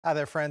Hi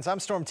there, friends.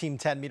 I'm Storm Team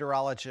 10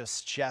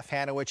 meteorologist Jeff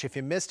Hanowich. If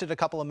you missed it a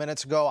couple of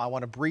minutes ago, I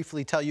want to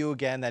briefly tell you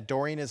again that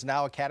Dorian is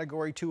now a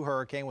Category 2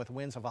 hurricane with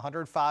winds of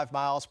 105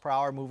 miles per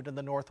hour moving to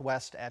the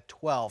northwest at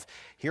 12.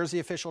 Here's the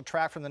official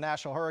track from the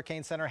National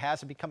Hurricane Center.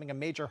 Has it becoming a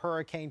major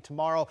hurricane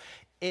tomorrow?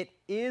 It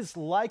is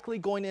likely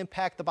going to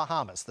impact the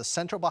Bahamas, the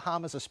central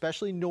Bahamas,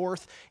 especially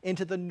north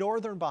into the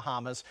northern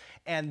Bahamas.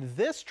 And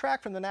this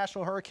track from the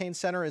National Hurricane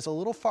Center is a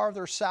little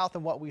farther south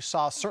than what we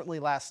saw certainly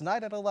last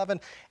night at 11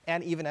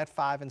 and even at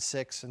 5 and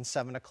 6 and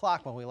 7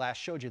 o'clock when we last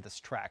showed you this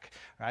track.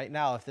 Right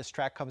now, if this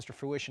track comes to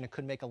fruition, it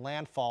could make a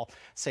landfall,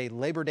 say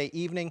Labor Day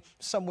evening,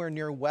 somewhere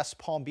near West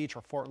Palm Beach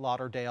or Fort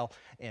Lauderdale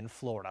in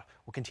Florida.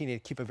 We'll continue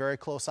to keep a very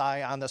close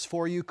eye on this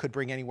for you. Could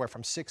bring anywhere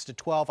from 6 to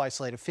 12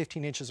 isolated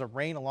 15 inches of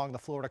rain along the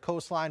Florida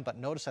coastline. But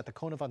notice that the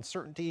cone of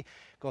uncertainty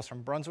goes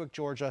from Brunswick,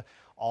 Georgia,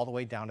 all the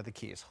way down to the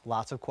Keys.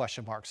 Lots of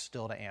question marks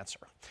still to answer.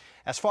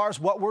 As far as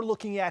what we're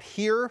looking at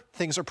here,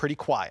 things are pretty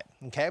quiet.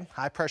 Okay,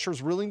 high pressure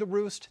is ruling the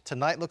roost.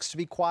 Tonight looks to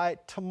be quiet.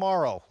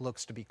 Tomorrow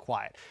looks to be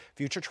quiet.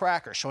 Future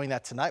tracker showing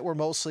that tonight we're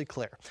mostly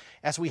clear.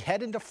 As we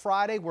head into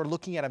Friday, we're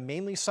looking at a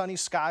mainly sunny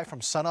sky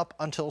from sunup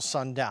until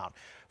sundown.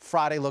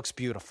 Friday looks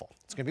beautiful.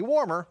 It's going to be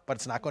warmer, but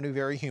it's not going to be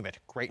very humid.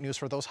 Great news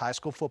for those high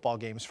school football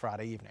games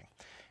Friday evening.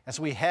 As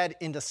we head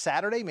into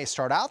Saturday, may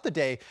start out the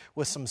day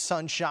with some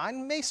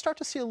sunshine, may start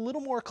to see a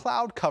little more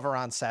cloud cover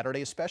on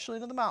Saturday, especially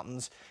into the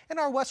mountains, and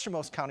our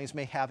westernmost counties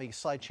may have a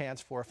slight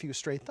chance for a few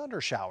stray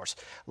thunder showers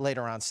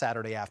later on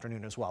Saturday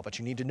afternoon as well. But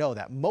you need to know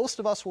that most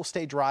of us will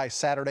stay dry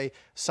Saturday,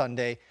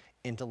 Sunday,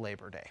 into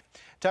Labor Day.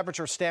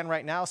 Temperatures stand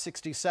right now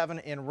 67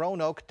 in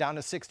Roanoke, down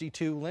to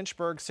 62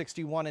 Lynchburg,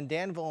 61 in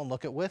Danville, and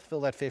look at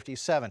Wytheville at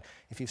 57.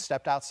 If you've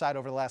stepped outside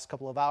over the last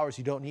couple of hours,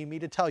 you don't need me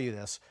to tell you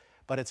this,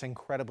 but it's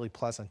incredibly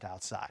pleasant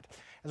outside.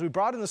 As we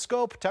broaden the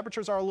scope,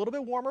 temperatures are a little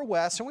bit warmer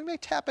west, and we may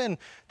tap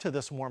into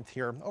this warmth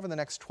here over the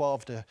next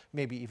 12 to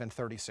maybe even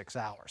 36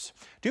 hours.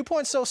 Dew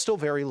points, though, still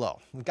very low.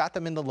 We've got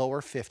them in the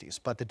lower 50s,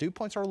 but the dew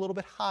points are a little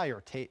bit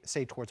higher,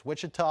 say towards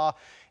Wichita,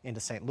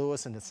 into St.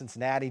 Louis, into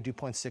Cincinnati, dew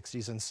points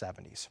 60s and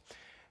 70s.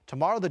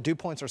 Tomorrow, the dew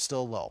points are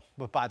still low,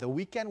 but by the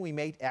weekend, we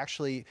may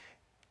actually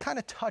kind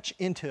of touch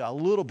into a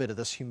little bit of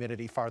this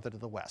humidity farther to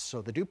the west.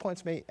 So the dew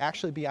points may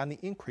actually be on the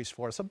increase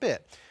for us a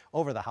bit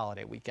over the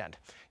holiday weekend.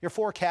 Your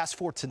forecast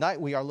for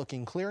tonight, we are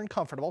looking clear and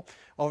comfortable.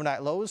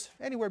 Overnight lows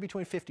anywhere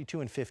between 52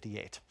 and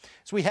 58.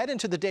 As we head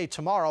into the day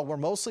tomorrow, we're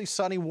mostly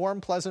sunny, warm,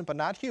 pleasant, but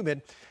not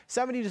humid.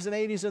 70s and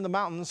 80s in the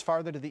mountains.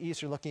 Farther to the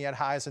east, you're looking at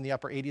highs in the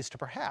upper 80s to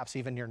perhaps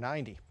even near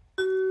 90.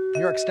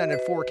 Your extended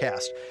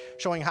forecast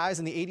showing highs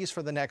in the 80s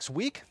for the next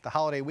week. The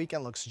holiday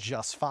weekend looks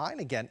just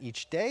fine. Again,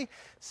 each day,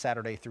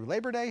 Saturday through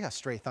Labor Day, a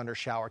stray thunder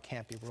shower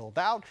can't be ruled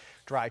out.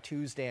 Dry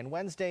Tuesday and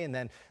Wednesday, and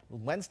then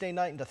Wednesday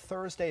night into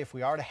Thursday, if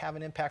we are to have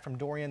an impact from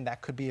Dorian,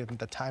 that could be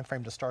the time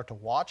frame to start to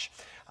watch.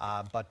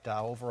 But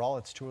overall,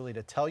 it's too early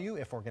to tell you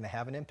if we're going to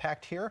have an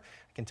impact here.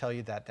 I can tell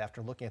you that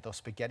after looking at those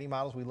spaghetti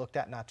models we looked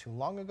at not too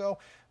long ago,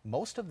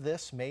 most of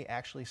this may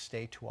actually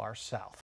stay to our south.